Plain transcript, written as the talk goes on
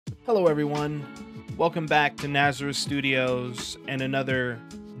Hello everyone, welcome back to Nazar'Us Studios and another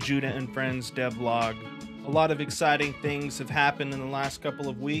Judah and Friends devlog. A lot of exciting things have happened in the last couple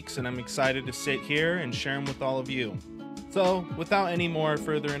of weeks and I'm excited to sit here and share them with all of you. So without any more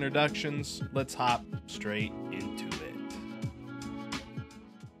further introductions, let's hop straight into it.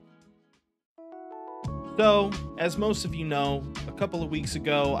 So, as most of you know, a couple of weeks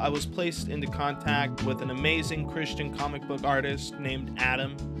ago I was placed into contact with an amazing Christian comic book artist named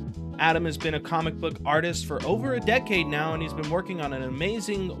Adam. Adam has been a comic book artist for over a decade now, and he's been working on an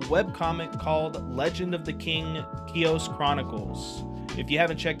amazing webcomic called Legend of the King Chios Chronicles. If you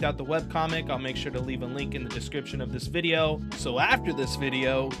haven't checked out the webcomic, I'll make sure to leave a link in the description of this video, so after this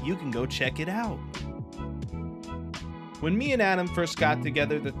video, you can go check it out. When me and Adam first got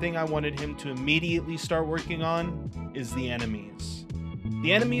together, the thing I wanted him to immediately start working on is the enemies.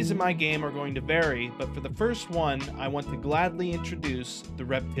 The enemies in my game are going to vary, but for the first one, I want to gladly introduce the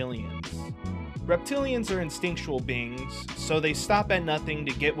reptilians. Reptilians are instinctual beings, so they stop at nothing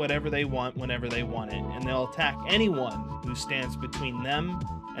to get whatever they want whenever they want it, and they'll attack anyone who stands between them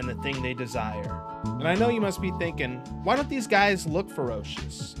and the thing they desire. And I know you must be thinking, why don't these guys look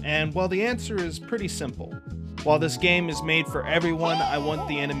ferocious? And well, the answer is pretty simple. While this game is made for everyone, I want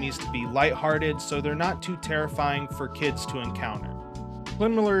the enemies to be lighthearted so they're not too terrifying for kids to encounter.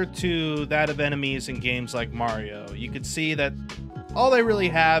 Similar to that of enemies in games like Mario, you could see that all they really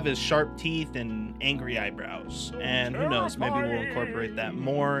have is sharp teeth and angry eyebrows. And who knows, maybe we'll incorporate that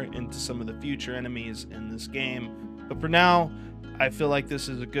more into some of the future enemies in this game. But for now, I feel like this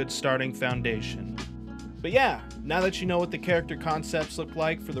is a good starting foundation. But yeah, now that you know what the character concepts look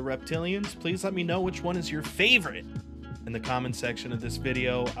like for the reptilians, please let me know which one is your favorite in the comment section of this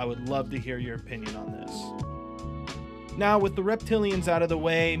video. I would love to hear your opinion on this. Now, with the reptilians out of the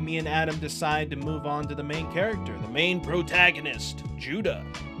way, me and Adam decide to move on to the main character, the main protagonist, Judah.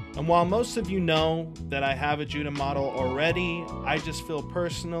 And while most of you know that I have a Judah model already, I just feel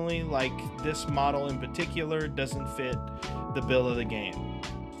personally like this model in particular doesn't fit the bill of the game.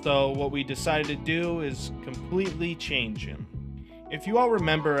 So what we decided to do is completely change him. If you all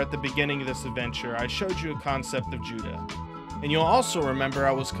remember at the beginning of this adventure, I showed you a concept of Judah. And you'll also remember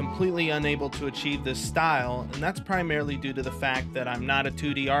I was completely unable to achieve this style, and that's primarily due to the fact that I'm not a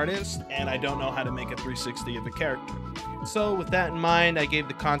 2D artist and I don't know how to make a 360 of a character. So with that in mind, I gave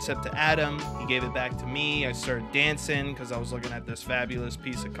the concept to Adam, he gave it back to me, I started dancing because I was looking at this fabulous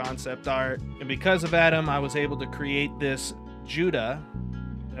piece of concept art. And because of Adam, I was able to create this Judah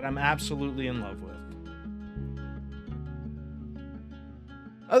that I'm absolutely in love with.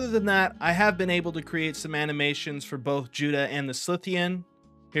 Other than that, I have been able to create some animations for both Judah and the Slithian.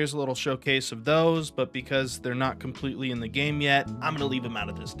 Here's a little showcase of those, but because they're not completely in the game yet, I'm gonna leave them out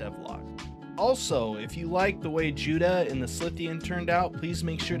of this devlog. Also, if you like the way Judah and the Slithian turned out, please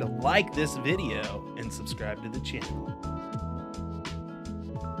make sure to like this video and subscribe to the channel.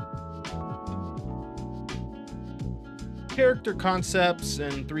 Character concepts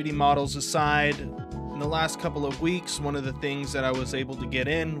and 3D models aside, in the last couple of weeks, one of the things that I was able to get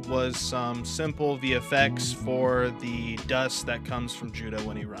in was some simple VFX for the dust that comes from Judah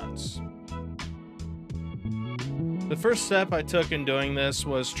when he runs. The first step I took in doing this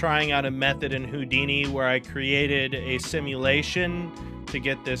was trying out a method in Houdini where I created a simulation to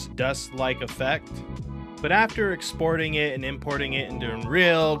get this dust-like effect. But after exporting it and importing it into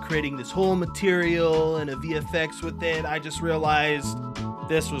Unreal, creating this whole material and a VFX with it, I just realized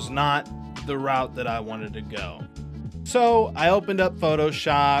this was not the route that I wanted to go. So I opened up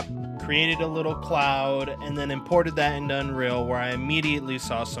Photoshop, created a little cloud, and then imported that into Unreal where I immediately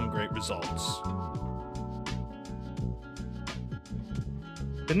saw some great results.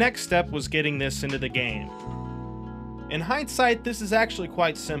 The next step was getting this into the game. In hindsight, this is actually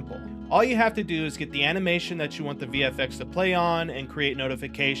quite simple. All you have to do is get the animation that you want the VFX to play on and create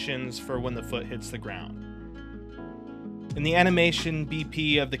notifications for when the foot hits the ground. In the animation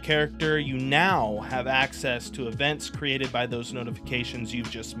BP of the character, you now have access to events created by those notifications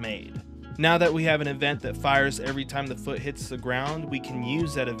you've just made. Now that we have an event that fires every time the foot hits the ground, we can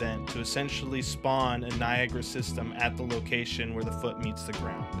use that event to essentially spawn a Niagara system at the location where the foot meets the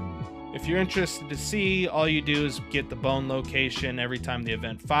ground. If you're interested to see, all you do is get the bone location every time the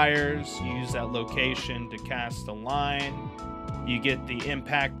event fires. You use that location to cast a line. You get the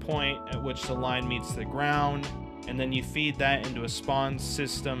impact point at which the line meets the ground, and then you feed that into a spawn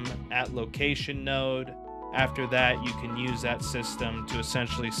system at location node. After that, you can use that system to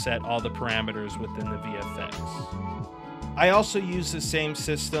essentially set all the parameters within the VFX. I also use the same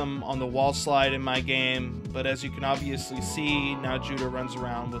system on the wall slide in my game, but as you can obviously see, now Judah runs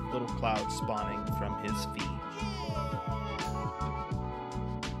around with little clouds spawning from his feet.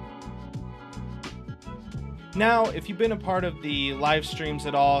 Now, if you've been a part of the live streams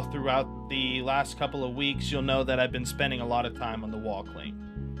at all throughout the last couple of weeks, you'll know that I've been spending a lot of time on the wall cling.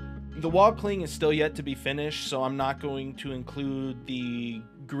 The wall cling is still yet to be finished, so I'm not going to include the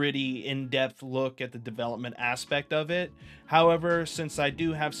gritty, in-depth look at the development aspect of it. However, since I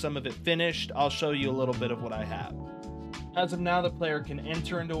do have some of it finished, I'll show you a little bit of what I have. As of now, the player can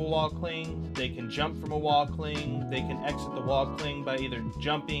enter into a wall cling, they can jump from a wall cling, they can exit the wall cling by either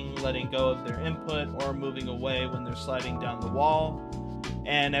jumping, letting go of their input, or moving away when they're sliding down the wall.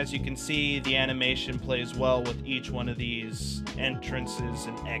 And as you can see, the animation plays well with each one of these entrances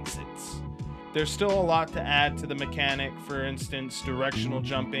and exits. There's still a lot to add to the mechanic, for instance, directional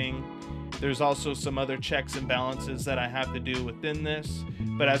jumping. There's also some other checks and balances that I have to do within this,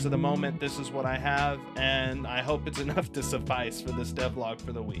 but as of the moment, this is what I have, and I hope it's enough to suffice for this devlog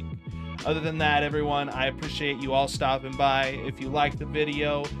for the week. Other than that, everyone, I appreciate you all stopping by. If you liked the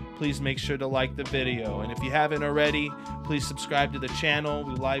video, please make sure to like the video, and if you haven't already, please subscribe to the channel.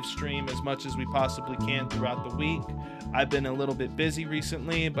 We live stream as much as we possibly can throughout the week. I've been a little bit busy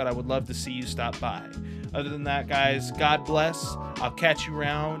recently, but I would love to see you stop by. Other than that, guys, God bless. I'll catch you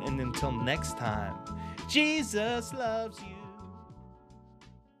around, and until next time, Jesus loves you.